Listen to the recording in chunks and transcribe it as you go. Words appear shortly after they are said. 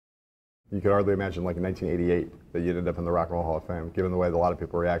You could hardly imagine, like in 1988, that you'd end up in the Rock and Roll Hall of Fame, given the way that a lot of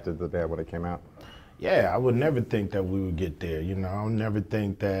people reacted to the band when it came out. Yeah, I would never think that we would get there. You know, I would never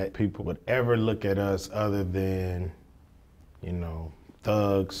think that people would ever look at us other than, you know,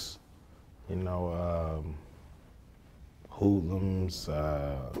 thugs, you know, hoodlums,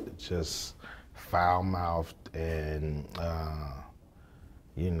 just foul-mouthed and,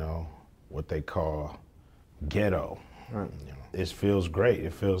 you know, what they call ghetto. Right. You know, it feels great.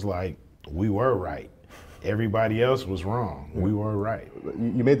 It feels like we were right. Everybody else was wrong. We were right.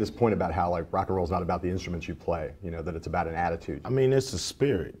 You made this point about how like rock and roll is not about the instruments you play, you know, that it's about an attitude. I mean, it's a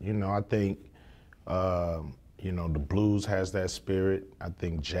spirit. You know, I think, you know, the blues has that spirit. I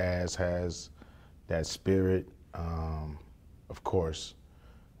think jazz has that spirit. Of course,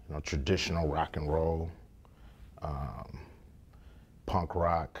 you know, traditional rock and roll, punk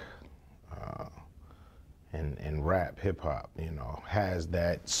rock, and rap, hip hop, you know, has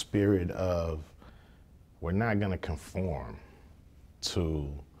that spirit of we're not gonna conform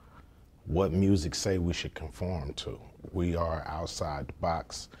to what music say we should conform to. We are outside the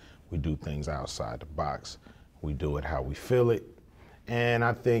box. We do things outside the box. We do it how we feel it. And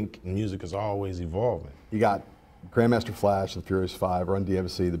I think music is always evolving. You got Grandmaster Flash, the Furious Five, Run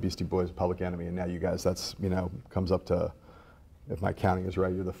DMC, the Beastie Boys, Public Enemy, and now you guys, that's, you know, comes up to, if my counting is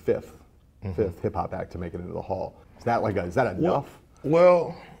right, you're the fifth hip hop act to make it into the Hall. Is that like, is that enough?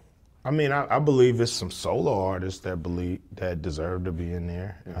 Well, I mean, I believe it's some solo artists that deserve to be in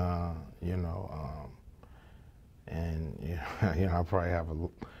there, you know, and you know, I probably have a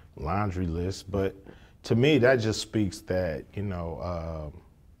laundry list, but to me, that just speaks that, you know,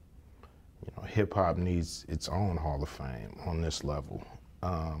 hip hop needs its own Hall of Fame on this level,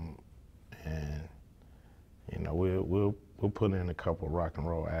 and you know, we'll put in a couple of rock and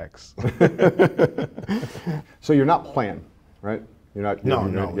roll acts. So you're not playing, right? You're not. No,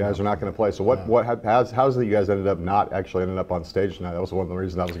 you guys are not going to play. So how's it you guys ended up not actually ended up on stage tonight? That was one of the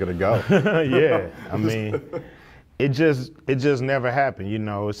reasons I was going to go. Yeah, I mean, it just never happened. You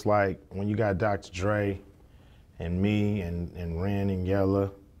know, it's like when you got Dr. Dre, and me and Ren and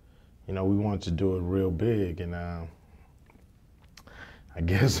Yella. You know, we wanted to do it real big, and I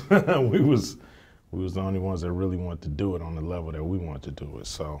guess we was the only ones that really wanted to do it on the level that we wanted to do it.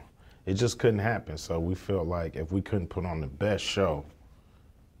 So it just couldn't happen. So we felt like if we couldn't put on the best show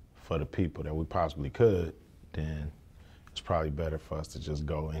for the people that we possibly could, then it's probably better for us to just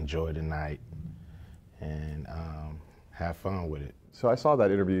go enjoy the night and have fun with it. So I saw that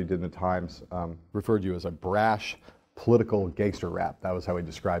interview you did in the Times, referred to you as a brash, political gangster rap. That was how he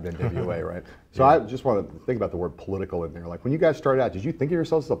described N.W.A, right? So yeah. I just want to think about the word political in there. Like when you guys started out, did you think of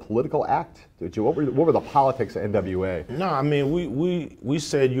yourselves as a political act? What were the politics of N.W.A? No, I mean, we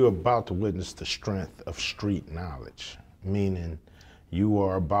said you're about to witness the strength of street knowledge, meaning you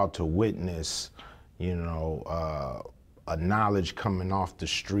are about to witness, you know, a knowledge coming off the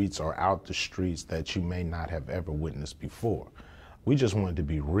streets or out the streets that you may not have ever witnessed before. We just wanted to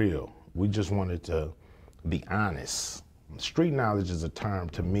be real. We just wanted to be honest. Street knowledge is a term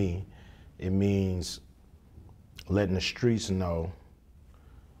to me. It means letting the streets know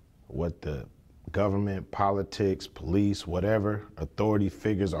what the government, politics, police, whatever authority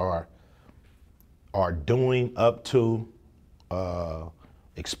figures are doing up to,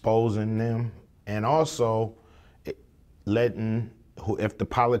 exposing them, and also letting, if the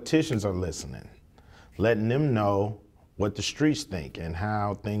politicians are listening, letting them know what the streets think and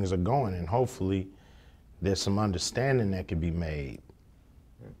how things are going, and hopefully there's some understanding that can be made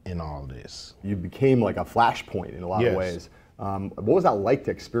in all this. You became like a flashpoint in a lot of ways. What was that like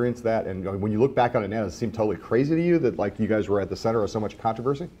to experience that? And when you look back on it now, does it seem totally crazy to you that like you guys were at the center of so much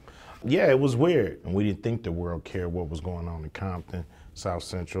controversy? Yeah, it was weird. And we didn't think the world cared what was going on in Compton, South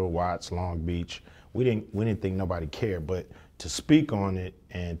Central, Watts, Long Beach. We didn't think nobody cared, but to speak on it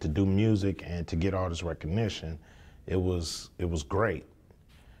and to do music and to get all this recognition, it was great.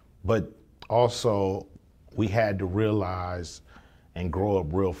 But also, we had to realize and grow up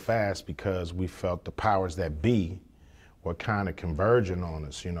real fast because we felt the powers that be were kind of converging on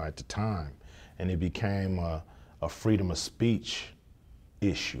us, you know, at the time. And it became a freedom of speech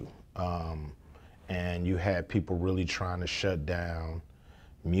issue. And you had people really trying to shut down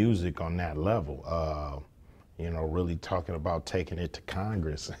music on that level, you know, really talking about taking it to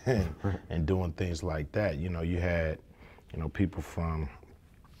Congress and doing things like that. You know, you had, you know, people from,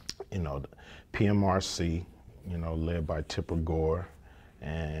 you know, the PMRC, you know, led by Tipper Gore,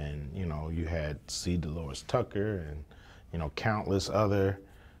 and, you know, you had C. Dolores Tucker and, you know, countless other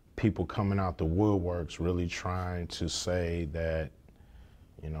people coming out the woodworks really trying to say that,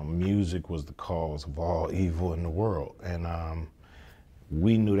 you know, music was the cause of all evil in the world. And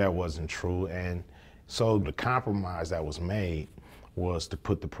we knew that wasn't true. And so the compromise that was made was to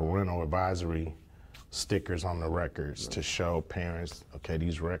put the parental advisory stickers on the records to show parents, okay,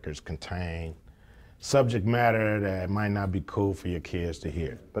 these records contain subject matter that might not be cool for your kids to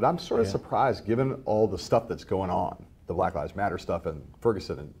hear. But I'm sort of surprised, given all the stuff that's going on, the Black Lives Matter stuff and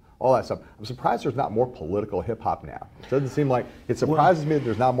Ferguson and all that stuff, I'm surprised there's not more political hip hop now. It doesn't seem like, it surprises me that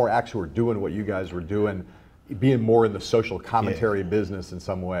there's not more acts who are doing what you guys were doing, being more in the social commentary business in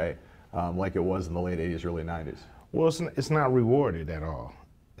some way, like it was in the late 80s, early 90s. Well, it's not rewarded at all.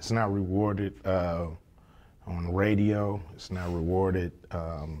 It's not rewarded on the radio. It's not rewarded.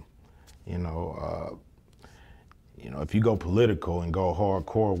 If you go political and go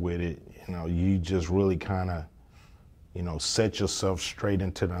hardcore with it, you just really kind of, set yourself straight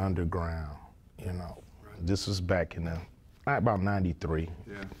into the underground. This was back in about '93.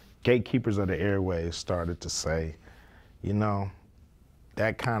 Yeah. Gatekeepers of the airwaves started to say,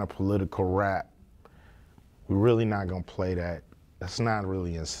 that kind of political rap, we're really not gonna play that. That's not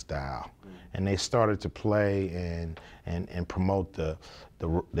really in style. And they started to play and promote the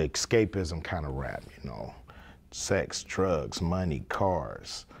escapism kind of rap, sex, drugs, money,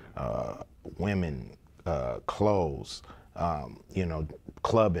 cars, women, clothes,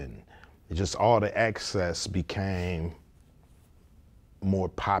 clubbing. Just all the excess became more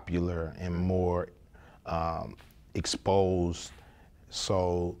popular and more exposed.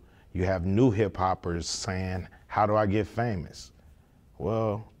 So you have new hip hoppers saying, how do I get famous?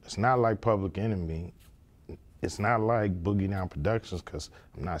 Well, it's not like Public Enemy. It's not like Boogie Down Productions, because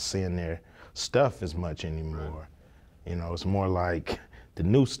I'm not seeing their stuff as much anymore. It's more like the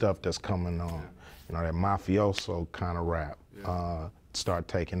new stuff that's coming on, that mafioso kind of rap start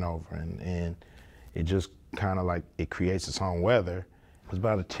taking over. And it just kind of like, it creates its own weather. It was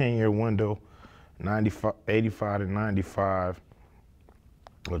about a 10-year window, 85 to 95,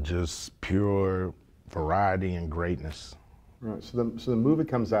 of just pure variety and greatness. Right, so the movie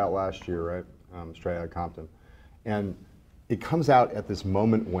comes out last year, right? Straight Outta Compton. And it comes out at this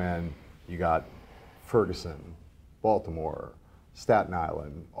moment when you got Ferguson, Baltimore, Staten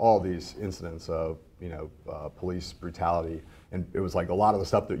Island, all these incidents of police brutality, and it was like a lot of the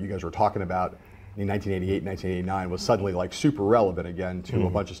stuff that you guys were talking about in 1988, 1989 was suddenly like super relevant again to a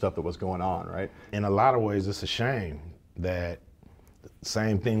bunch of stuff that was going on, right? In a lot of ways, it's a shame that the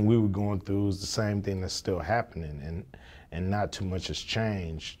same thing we were going through is the same thing that's still happening, and not too much has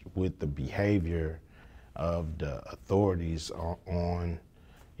changed with the behavior of the authorities on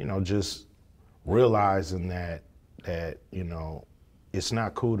just realizing that it's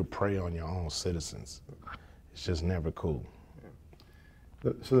not cool to prey on your own citizens. It's just never cool.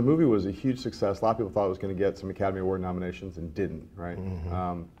 So the movie was a huge success. A lot of people thought it was going to get some Academy Award nominations and didn't, right?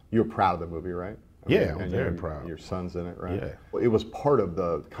 Mm-hmm. You were proud of the movie, right? I'm very proud. Your son's in it, right? Yeah. Well, it was part of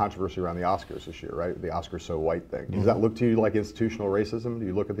the controversy around the Oscars this year, right? The Oscars so white thing. Does that look to you like institutional racism? Do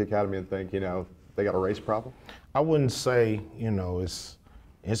you look at the Academy and think, they got a race problem? I wouldn't say, it's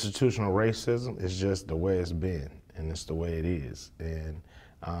institutional racism. It's just the way it's been, and it's the way it is, and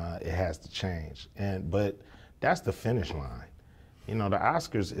it has to change. But that's the finish line. The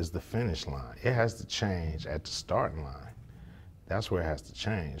Oscars is the finish line. It has to change at the starting line. That's where it has to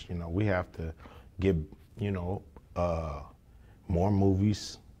change. We have to get, more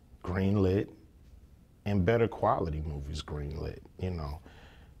movies greenlit and better quality movies greenlit.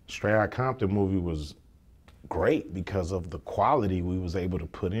 Straight Outta Compton movie was great because of the quality we was able to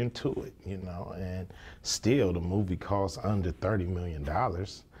put into it, and still the movie costs under $30 million.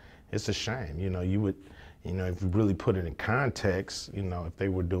 It's a shame, you would, if you really put it in context, if they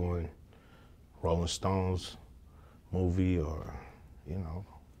were doing Rolling Stones movie or,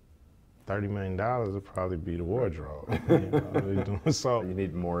 $30 million would probably be the wardrobe. So you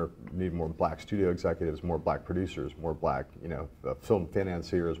need more black studio executives, more black producers, more black, film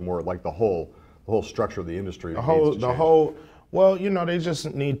financiers, more like the whole structure of the industry. Well, they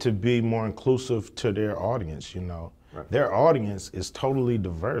just need to be more inclusive to their audience. Right. Their audience is totally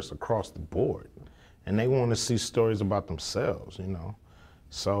diverse across the board, and they want to see stories about themselves.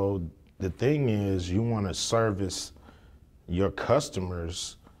 So the thing is, you want to service your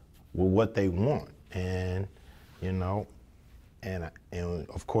customers with what they want, and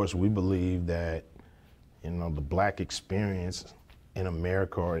of course we believe that the black experience in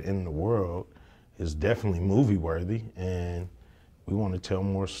America or in the world is definitely movie worthy, and we want to tell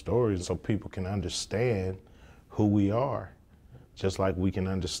more stories so people can understand who we are, just like we can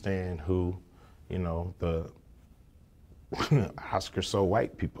understand who the Oscar so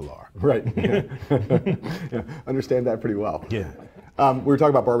white people are. Right. Yeah. Understand that pretty well. Yeah. We were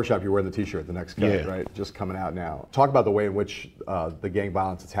talking about barbershop. You're wearing the T-shirt, the next cut, Yeah. right? Just coming out now. Talk about the way in which the gang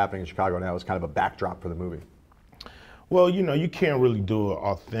violence that's happening in Chicago now is kind of a backdrop for the movie. Well, you can't really do an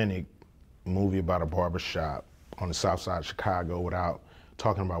authentic movie about a barbershop on the south side of Chicago without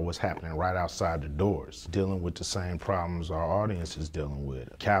talking about what's happening right outside the doors, dealing with the same problems our audience is dealing with.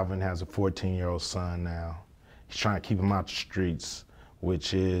 Calvin has a 14-year-old son now. He's trying to keep him out the streets,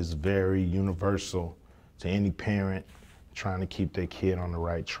 which is very universal to any parent trying to keep their kid on the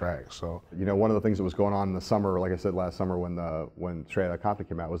right track. So, one of the things that was going on in the summer, like I said last summer when Straight Outta Compton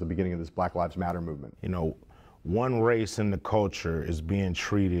came out, was the beginning of this Black Lives Matter movement. One race in the culture is being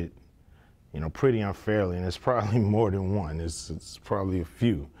treated, pretty unfairly, and it's probably more than one. It's probably a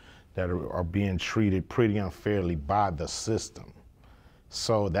few that are being treated pretty unfairly by the system.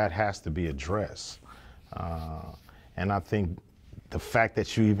 So that has to be addressed. And I think the fact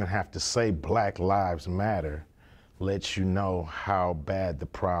that you even have to say Black Lives Matter lets you know how bad the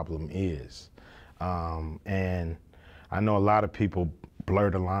problem is. And I know a lot of people blur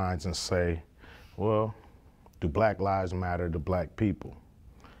the lines and say, well, do Black lives matter to Black people?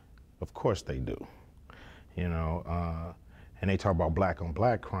 Of course they do. And they talk about Black on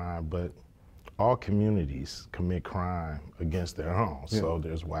Black crime, but all communities commit crime against their own. Yeah. So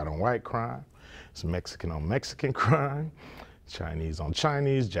there's white on white crime, it's Mexican on Mexican crime, Chinese on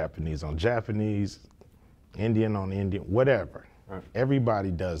Chinese, Japanese on Japanese, Indian on Indian, whatever. Right.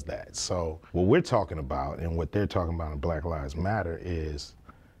 Everybody does that. So what we're talking about and what they're talking about in Black Lives Matter is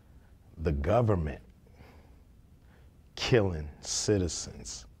the government killing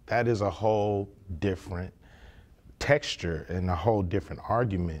citizens. That is a whole different texture and a whole different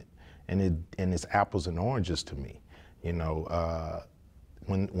argument, and it's apples and oranges to me. When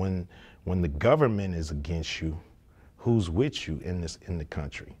the government is against you, who's with you in the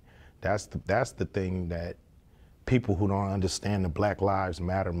country? That's the thing that people who don't understand the Black Lives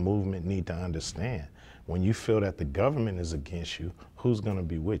Matter movement need to understand. When you feel that the government is against you, who's going to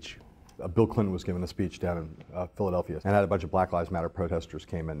be with you? Bill Clinton was giving a speech down in Philadelphia and had a bunch of Black Lives Matter protesters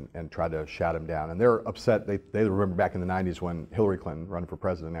came and tried to shout him down. And they're upset. They remember back in the 90s when Hillary Clinton, running for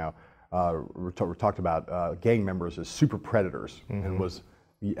president now, talked about gang members as super predators, mm-hmm. and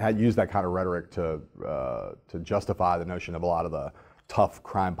had used that kind of rhetoric to justify the notion of a lot of the tough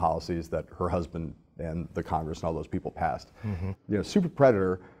crime policies that her husband and the Congress and all those people passed. Mm-hmm. Super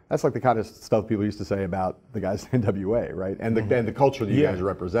predator, that's like the kind of stuff people used to say about the guys in N.W.A, right? And the culture that you guys are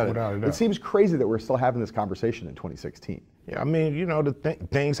representing. It seems crazy that we're still having this conversation in 2016. Yeah, I mean,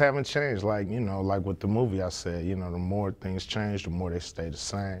 things haven't changed. Like with the movie I said, the more things change, the more they stay the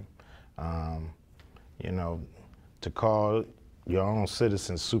same. To call your own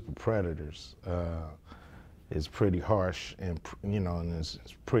citizens super predators is pretty harsh, and it's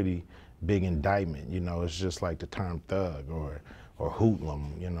pretty big indictment. It's just like the term thug or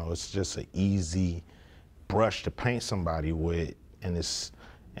hoodlum. It's just an easy brush to paint somebody with, and it's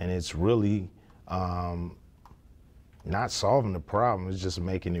really not solving the problem. It's just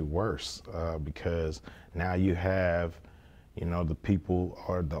making it worse because now you have the people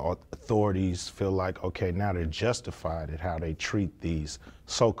or the authorities feel like, okay, now they're justified at how they treat these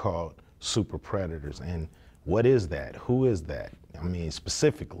so-called super predators. And what is that? Who is that? I mean,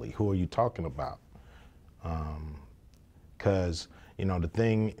 specifically, who are you talking about? Because, the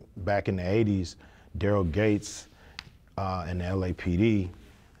thing back in the 80s, Daryl Gates and the LAPD,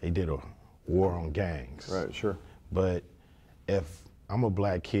 they did a war on gangs. Right, sure. But if I'm a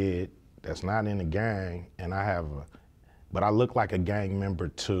Black kid that's not in a gang and but I look like a gang member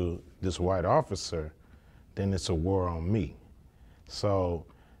to this white officer, then it's a war on me. So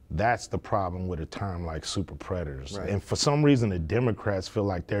that's the problem with a term like super predators. Right. And for some reason, the Democrats feel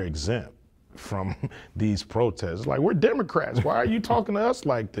like they're exempt from these protests. Like, we're Democrats. Why are you talking to us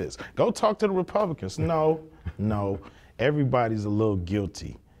like this? Go talk to the Republicans. No. Everybody's a little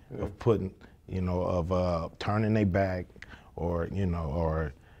guilty of putting, of turning their back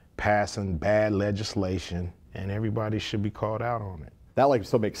or passing bad legislation, and everybody should be called out on it. That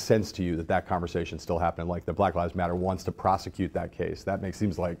still makes sense to you that conversation's still happening. Like the Black Lives Matter wants to prosecute that case. That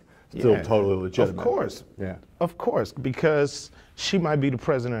seems like still totally legitimate. Of course. Yeah. Of course, because she might be the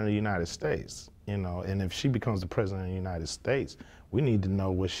president of the United States, and if she becomes the president of the United States, we need to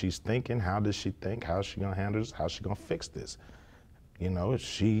know what she's thinking. How does she think? How's she gonna handle this? How's she gonna fix this?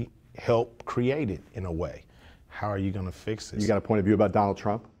 She helped create it in a way. How are you gonna fix this? You got a point of view about Donald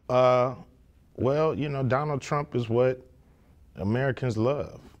Trump? Well, Donald Trump is what Americans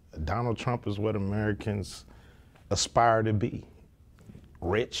love. Donald Trump is what Americans aspire to be.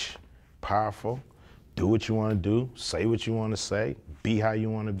 Rich, powerful, do what you want to do, say what you want to say, be how you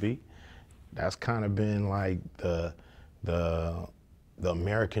want to be. That's kind of been like the the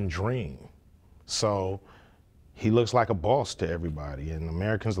American dream. So he looks like a boss to everybody, and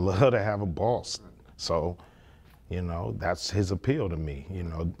Americans love to have a boss. So, you know, that's his appeal to me. You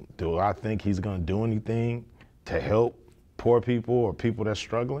know, do I think he's gonna do anything to help poor people or people that's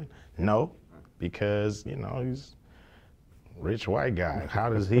struggling? No, because, you know, he's a rich white guy. How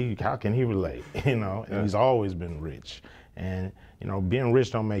can he relate? You know, and he's always been rich. And, you know, being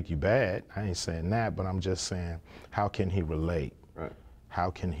rich don't make you bad. I ain't saying that, but I'm just saying, how can he relate? Right.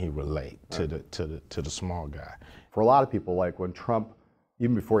 How can he relate to the small guy? For a lot of people, like when Trump,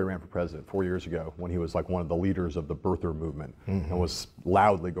 even before he ran for president 4 years ago, when he was like one of the leaders of the birther movement and was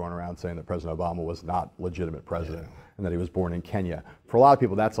loudly going around saying that President Obama was not legitimate president and that he was born in Kenya. For a lot of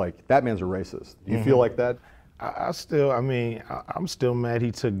people, that's like, that man's a racist. Do you feel like that? I'm still mad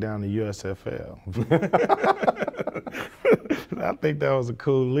he took down the USFL. I think that was a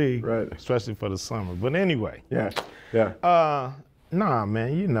cool league, right, especially for the summer. But anyway. Yeah. Nah,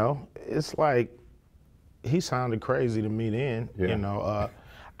 man, you know, it's like, he sounded crazy to me then, you know.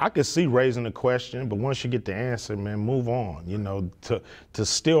 I could see raising the question, but once you get the answer, man, move on. You know, to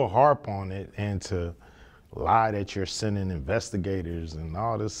still harp on it and to lie that you're sending investigators and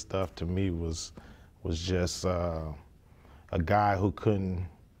all this stuff, to me was just a guy who couldn't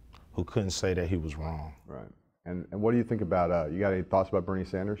say that he was wrong. Right. And what do you think about, you got any thoughts about Bernie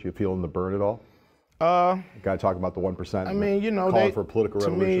Sanders? You feeling the burn at all? Got to talk about the 1%. I mean, you know, calling for a political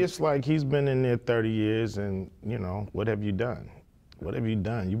revolution. To me, it's like he's been in there 30 years, and you know, what have you done? What have you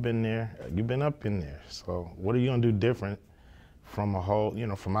done? You've been there. You've been up in there. So what are you gonna do different from a whole, you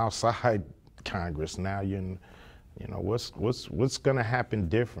know, from outside Congress? Now you're, you know, what's gonna happen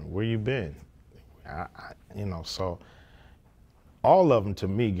different? Where you been? You know, so all of them to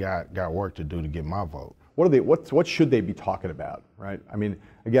me got work to do to get my vote. What should they be talking about, right? I mean,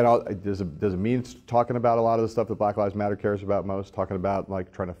 again, does it mean talking about a lot of the stuff that Black Lives Matter cares about most? Talking about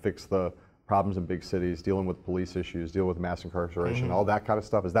like trying to fix the problems in big cities, dealing with police issues, dealing with mass incarceration, all that kind of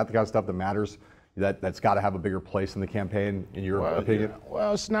stuff. Is that the kind of stuff that matters? That's got to have a bigger place in the campaign, in your opinion? Yeah.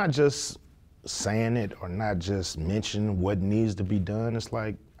 Well, it's not just saying it or not just mentioning what needs to be done. It's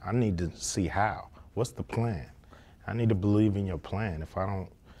like, I need to see how. What's the plan? I need to believe in your plan. If I don't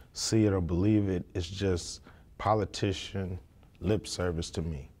see it or believe it, it's just politician lip service to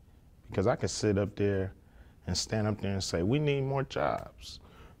me. Because I could sit up there and stand up there and say, we need more jobs.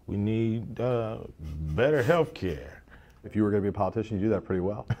 We need better health care. If you were going to be a politician, you do that pretty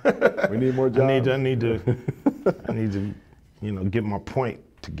well. We need more jobs. I need to, you know, get my point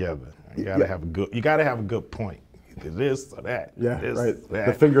together. You gotta have a good point. Either this or that. Yeah, this, right. That.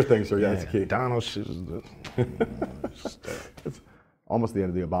 The finger thing, so that's key. Donald should. It's almost the end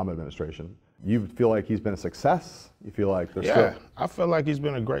of the Obama administration. You feel like he's been a success? You feel like there's still... I feel like he's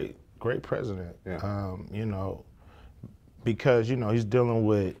been a great president. Yeah. You know, because, you know, he's dealing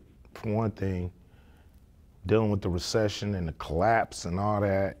with, for one thing, dealing with the recession and the collapse and all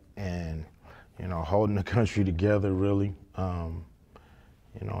that, and, you know, holding the country together really,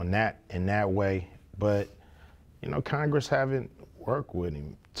 you know, in that way. But, you know, Congress haven't worked with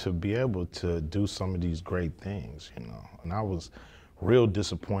him to be able to do some of these great things, you know. And I was real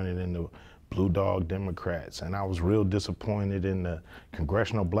disappointed in the Blue Dog Democrats, and I was real disappointed in the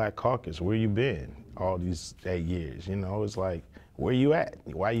Congressional Black Caucus. Where you been all these 8 years? You know, it's like, where you at?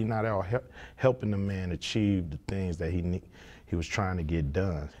 Why you not out helping the man achieve the things that he was trying to get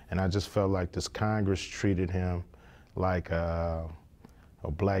done? And I just felt like this Congress treated him like a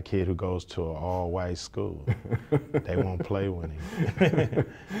black kid who goes to an all-white school. They won't play with him.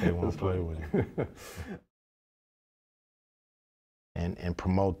 They won't play with him. And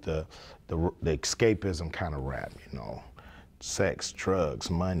promote the escapism kind of rap, you know, sex, drugs,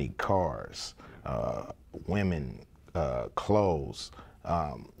 money, cars, women, clothes,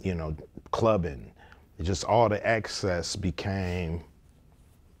 you know, clubbing. Just all the excess became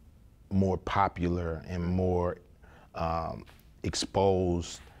more popular and more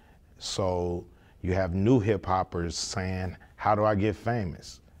exposed. So you have new hip hoppers saying, how do I get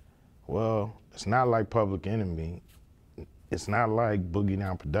famous? Well, it's not like Public Enemy. It's not like Boogie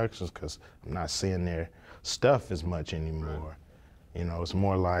Down Productions, because I'm not seeing their stuff as much anymore. You know, it's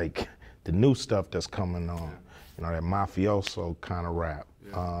more like the new stuff that's coming on. You know, that mafioso kind of rap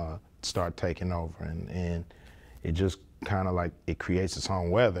start taking over, and it just kind of like, it creates its own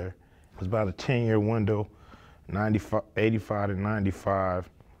weather. It was about a 10-year window, 85 to 95,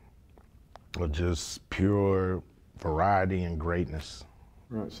 of just pure variety and greatness.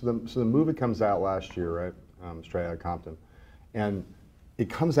 Right. So the movie comes out last year, right? Straight Outta Compton. And it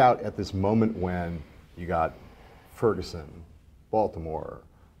comes out at this moment when you got Ferguson, Baltimore,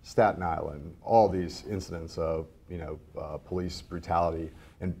 Staten Island, all these incidents of police brutality,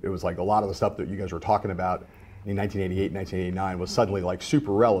 and it was like a lot of the stuff that you guys were talking about in 1988, 1989 was suddenly like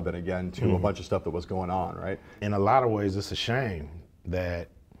super relevant again to a bunch of stuff that was going on, right? In a lot of ways, it's a shame that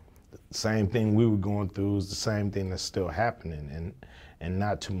the same thing we were going through is the same thing that's still happening, and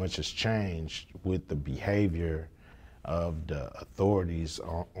not too much has changed with the behavior of the authorities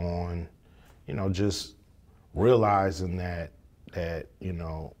on just realizing that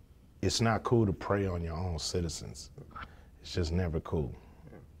it's not cool to prey on your own citizens. It's just never cool.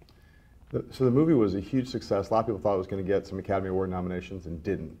 So the movie was a huge success. A lot of people thought it was going to get some Academy Award nominations and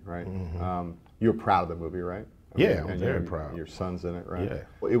didn't, right? You were proud of the movie, right? I'm very proud. Your son's in it, right? Yeah.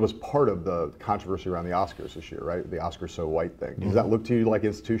 Well, it was part of the controversy around the Oscars this year, right? The Oscars so white thing. Does that look to you like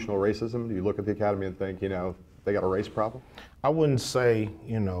institutional racism? Do you look at the Academy and think, they got a race problem? I wouldn't say,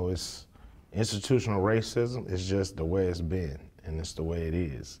 it's institutional racism. It's just the way it's been, and it's the way it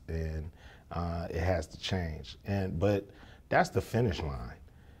is, and it has to change. But that's the finish line.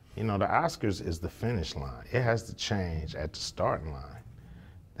 The Oscars is the finish line. It has to change at the starting line.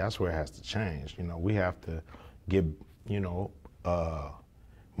 That's where it has to change. We have to get,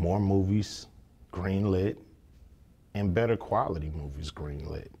 more movies greenlit and better quality movies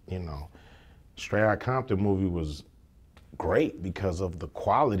greenlit. Straight Outta Compton movie was great because of the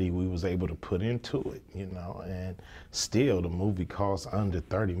quality we was able to put into it, and still the movie costs under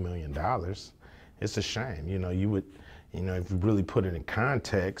 $30 million. It's a shame, you would, if you really put it in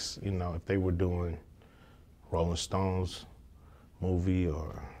context, if they were doing Rolling Stones movie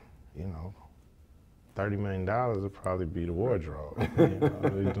or, $30 million would probably be the wardrobe.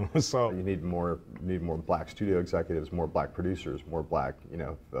 So you need more black studio executives, more black producers, more black,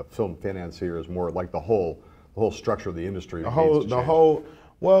 film financiers, more like the whole structure of the industry.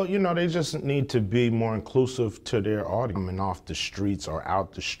 Well, they just need to be more inclusive to their audience, coming off the streets or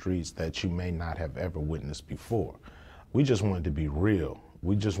out the streets that you may not have ever witnessed before. We just wanted to be real.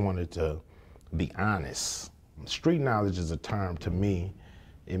 We just wanted to be honest. Street knowledge is a term to me.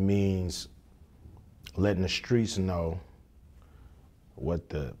 It means letting the streets know what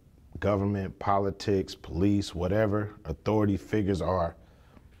the government, politics, police, whatever authority figures are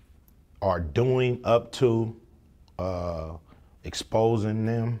doing up to, exposing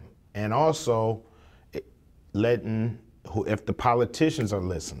them, and also letting, if the politicians are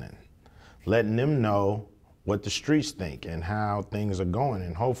listening, letting them know what the streets think and how things are going,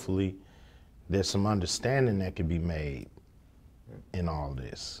 and hopefully there's some understanding that can be made in all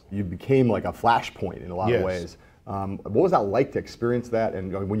this. You became like a flashpoint in a lot of ways. What was that like to experience that?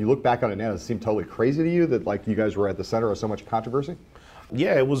 And when you look back on it now, does it seem totally crazy to you that like you guys were at the center of so much controversy?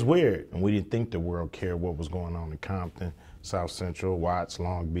 Yeah, it was weird. And we didn't think the world cared what was going on in Compton, South Central, Watts,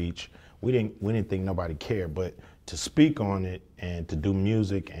 Long Beach. We didn't think nobody cared, but to speak on it and to do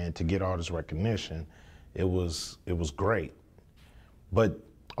music and to get all this recognition, it was great. But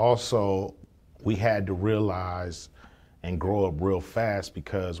also we had to realize and grow up real fast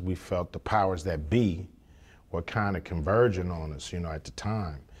because we felt the powers that be were kind of converging on us, at the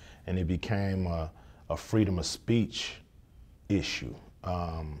time. And it became a freedom of speech issue.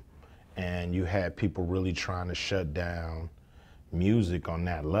 And you had people really trying to shut down music on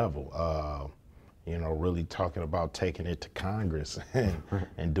that level, really talking about taking it to Congress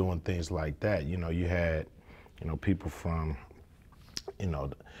and doing things like that. You had, people from,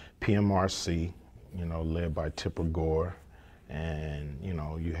 the PMRC, led by Tipper Gore, and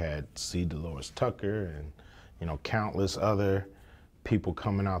you had C. Dolores Tucker and countless other people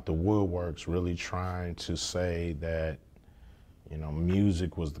coming out the woodworks really trying to say that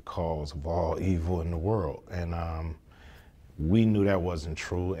music was the cause of all evil in the world, and we knew that wasn't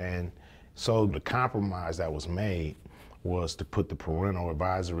true. And so the compromise that was made was to put the parental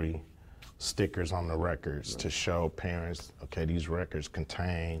advisory stickers on the records to show parents, okay, these records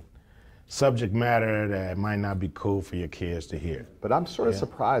contain subject matter that might not be cool for your kids to hear. But I'm sort of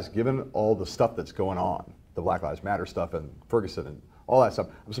surprised, given all the stuff that's going on, the Black Lives Matter stuff and Ferguson and all that stuff,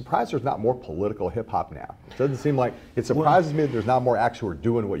 I'm surprised there's not more political hip hop now. It doesn't seem like, it surprises me that there's not more acts who are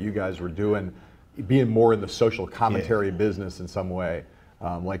doing what you guys were doing, being more in the social commentary business in some way,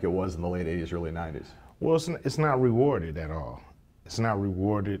 like it was in the late 80s, early 90s. Well, it's not rewarded at all. It's not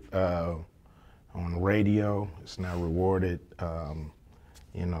rewarded on radio. It's not rewarded,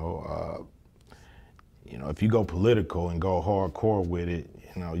 if you go political and go hardcore with it,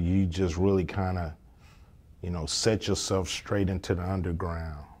 you just really kind of, set yourself straight into the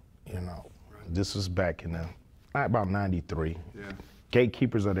underground. This was back in about 93. Yeah.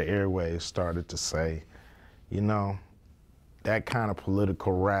 Gatekeepers of the airwaves started to say, that kind of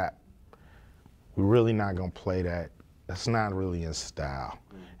political rap, we're really not gonna play that. That's not really in style.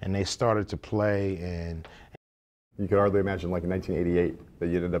 And they started to play, and You could hardly imagine, like in 1988, that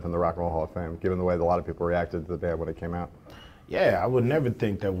you ended up in the Rock and Roll Hall of Fame, given the way that a lot of people reacted to the band when it came out. Yeah, I would never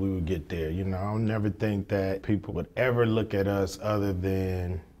think that we would get there. You know, I would never think that people would ever look at us other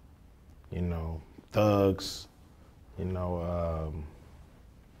than, you know, thugs, you know,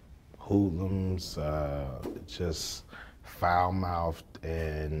 hoodlums, just foul-mouthed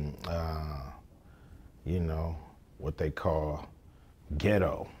and, you know, what they call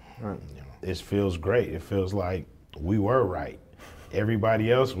ghetto. Right. You know, it feels great. It feels like we were right.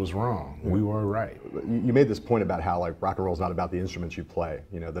 Everybody else was wrong. We were right. You made this point about how like rock and roll is not about the instruments you play,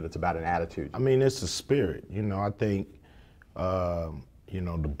 you know, that it's about an attitude. I mean, it's a spirit. You know, I think, you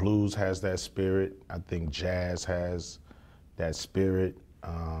know, the blues has that spirit. I think jazz has that spirit.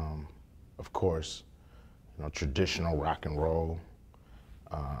 Of course, you know, traditional rock and roll,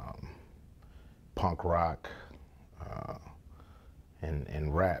 punk rock,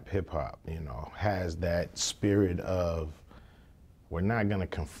 and rap, hip hop, you know, has that spirit of, we're not gonna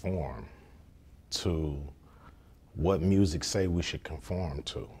conform to what music say we should conform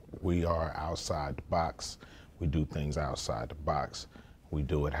to. We are outside the box. We do things outside the box. We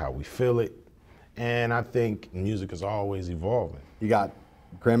do it how we feel it. And I think music is always evolving. You got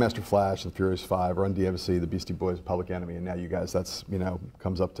Grandmaster Flash, the Furious Five, Run DMC, the Beastie Boys, Public Enemy, and now you guys, that's, you know,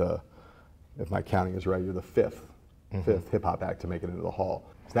 comes up to, if my counting is right, you're the fifth hip hop act to make it into the hall.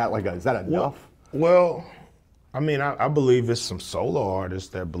 Is that like, is that enough? Well, I mean, I believe it's some solo artists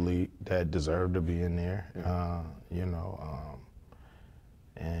that deserve to be in there, you know,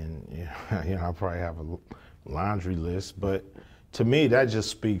 and you know, I probably have a laundry list, but to me, that just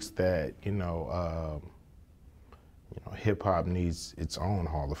speaks that, you know, hip hop needs its own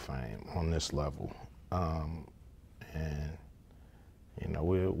Hall of Fame on this level, and you know,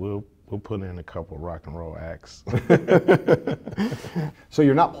 we'll put in a couple rock and roll acts. So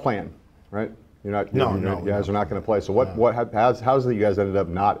you're not playing, right? You're not. No, you guys are not going to play. So how's it you guys ended up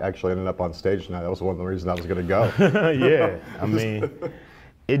not actually ended up on stage tonight? That was one of the reasons I was going to go. Yeah, I mean,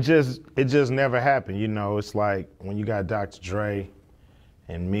 it just never happened. You know, it's like when you got Dr. Dre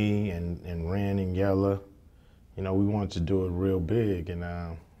and me and Ren and Yella, you know, we wanted to do it real big, and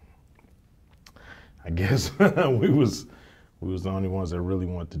I guess we was the only ones that really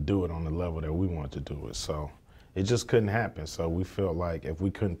wanted to do it on the level that we wanted to do it. So it just couldn't happen. So we felt like if we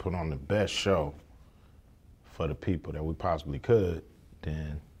couldn't put on the best show for the people that we possibly could,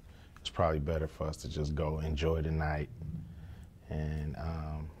 then it's probably better for us to just go enjoy the night and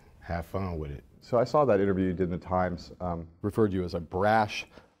have fun with it. So I saw that interview you did in the Times, referred you as a brash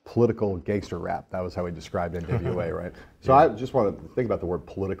political gangster rap. That was how he described N.W.A, right? So yeah. I just want to think about the word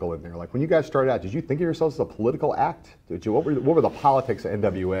political in there. Like when you guys started out, did you think of yourselves as a political act? What were the politics of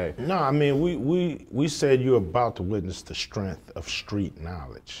N.W.A? No, I mean, we said you're about to witness the strength of street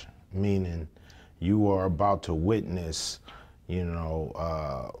knowledge, meaning you are about to witness, you know,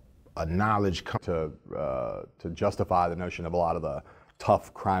 a knowledge to justify the notion of a lot of the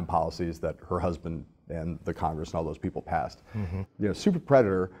tough crime policies that her husband and the Congress and all those people passed. You know, super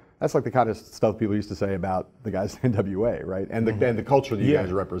predator, that's like the kind of stuff people used to say about the guys in N.W.A, right? And the culture that you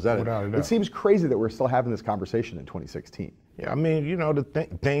guys represented. It seems crazy that we're still having this conversation in 2016. Yeah, I mean, you know,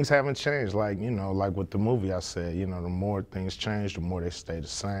 things haven't changed. Like, you know, like with the movie I said, you know, the more things change, the more they stay the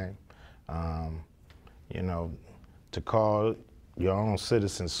same. You know, to call your own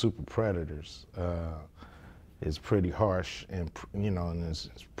citizens super predators is pretty harsh, and, you know, and it's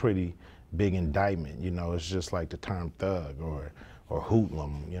pretty big indictment. You know, it's just like the term thug or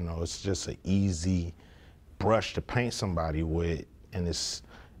hoodlum. You know, it's just an easy brush to paint somebody with, and it's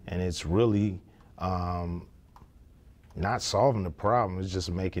really not solving the problem. It's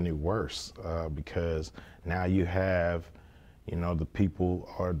just making it worse because now you have, you know, the people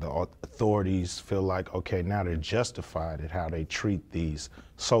or the authorities feel like, okay, now they're justified at how they treat these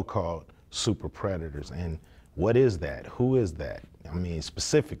so-called super predators. And what is that? Who is that? I mean,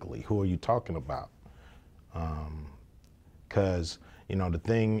 specifically, who are you talking about? Because, you know, the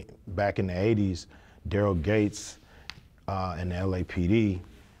thing back in the 80s, Daryl Gates and the LAPD,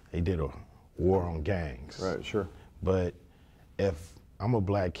 they did a war on gangs. Right, sure. But if I'm a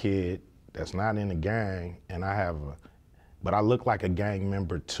black kid that's not in a gang and but I look like a gang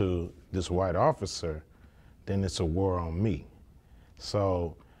member to this white officer, then it's a war on me.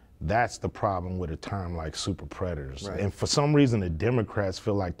 So that's the problem with a term like super predators. Right. And for some reason, the Democrats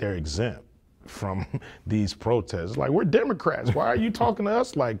feel like they're exempt from these protests. Like, we're Democrats. Why are you talking to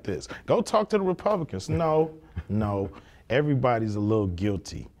us like this? Go talk to the Republicans. No. Everybody's a little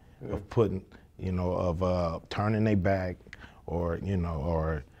guilty of putting, you know, of turning their back or, you know,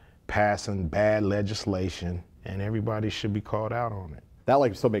 or passing bad legislation, and everybody should be called out on it. that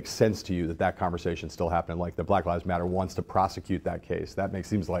like still makes sense to you that that conversation still happened. Like the Black Lives Matter wants to prosecute that case. That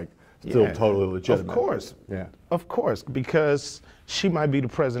seems like still totally legitimate. Of course. Yeah. Of course, because she might be the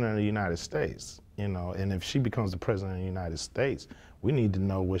president of the United States, you know, and if she becomes the president of the United States, we need to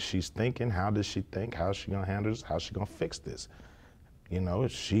know what she's thinking. How does she think? How's she gonna handle this? How's she gonna fix this? You know,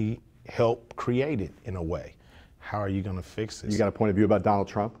 she helped create it in a way. How are you gonna fix this? You got a point of view about Donald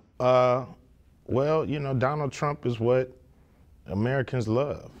Trump? Well, you know, Donald Trump is what Americans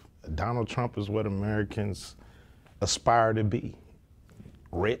love. Donald Trump is what Americans aspire to be.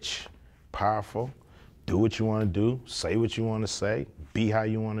 Rich, powerful, do what you want to do, say what you want to say, be how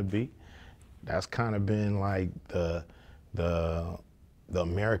you want to be. That's kind of been like the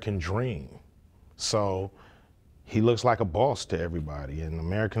American dream. So he looks like a boss to everybody, and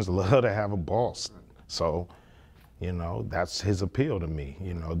Americans love to have a boss. So, you know, that's his appeal to me.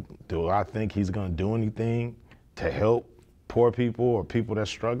 You know, do I think he's going to do anything to help poor people or people that's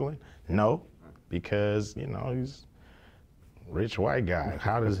struggling? No, because, you know, he's rich white guy.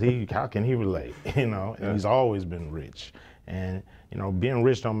 How can he relate? You know, and he's always been rich. And, you know, being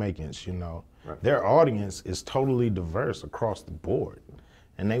rich don't make sense, you know. Right. Their audience is totally diverse across the board.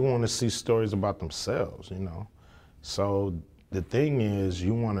 And they want to see stories about themselves, you know. So the thing is,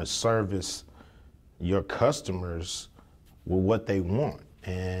 you want to service your customers with what they want.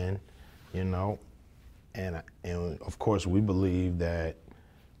 And, you know, and of course we believe that,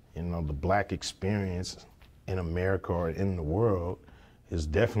 you know, the black experience in America or in the world is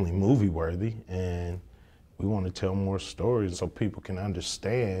definitely movie worthy, and we want to tell more stories so people can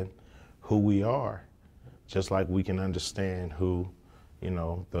understand who we are, just like we can understand who, you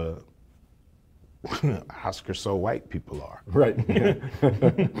know, the Oscar so white people are. Right. Yeah.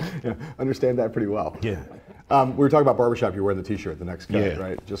 Yeah. Understand that pretty well. Yeah. We were talking about barbershop. You're wearing the T-shirt, the next cut, Yeah.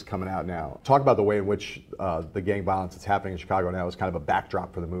 right? Just coming out now. Talk about the way in which the gang violence that's happening in Chicago now is kind of a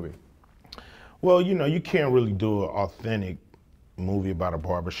backdrop for the movie. Well, you know, you can't really do an authentic movie about a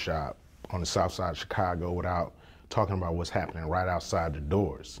barbershop on the south side of Chicago without talking about what's happening right outside the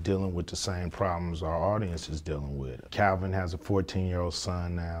doors, dealing with the same problems our audience is dealing with. Calvin has a 14-year-old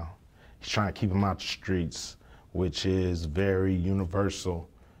son now. He's trying to keep him out the streets, which is very universal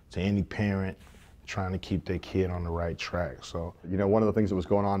to any parent trying to keep their kid on the right track. So, you know, one of the things that was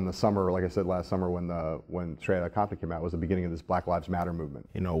going on in the summer, like I said last summer when Straight Outta Compton came out, was the beginning of this Black Lives Matter movement.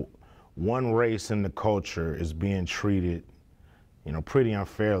 You know, one race in the culture is being treated, you know, pretty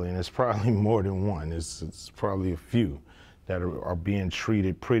unfairly, and it's probably more than one. It's probably a few that are being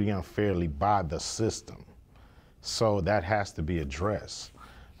treated pretty unfairly by the system. So that has to be addressed.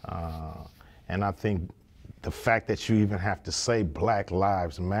 And I think the fact that you even have to say Black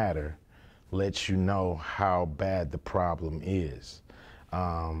Lives Matter lets you know how bad the problem is.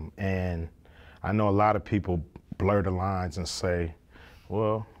 And I know a lot of people blur the lines and say,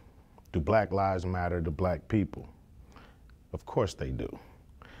 well, do Black Lives matter to black people? Of course they do,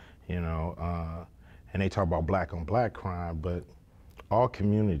 you know, and they talk about black on black crime, but all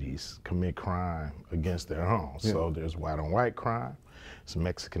communities commit crime against their own. Yeah. So there's white on white crime, it's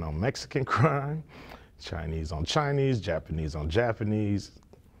Mexican on Mexican crime, Chinese on Chinese, Japanese on Japanese,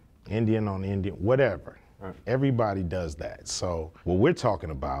 Indian on Indian, whatever. Right. Everybody does that. So what we're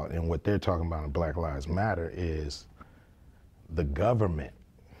talking about and what they're talking about in Black Lives Matter is the government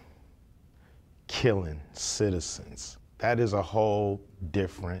killing citizens. That is a whole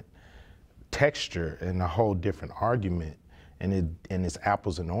different texture and a whole different argument, and it's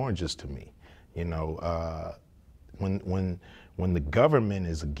apples and oranges to me. You know, when the government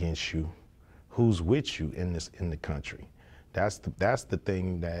is against you, who's with you in the country? That's the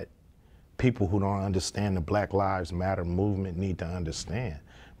thing that people who don't understand the Black Lives Matter movement need to understand.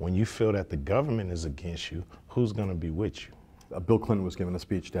 When you feel that the government is against you, who's going to be with you? Bill Clinton was giving a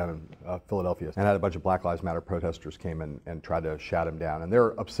speech down in Philadelphia and had a bunch of Black Lives Matter protesters came in and tried to shout him down. And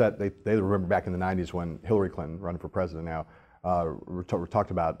they're upset. They remember back in the 90s when Hillary Clinton, running for president now,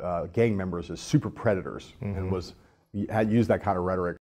 talked about gang members as super predators, mm-hmm. and had used that kind of rhetoric.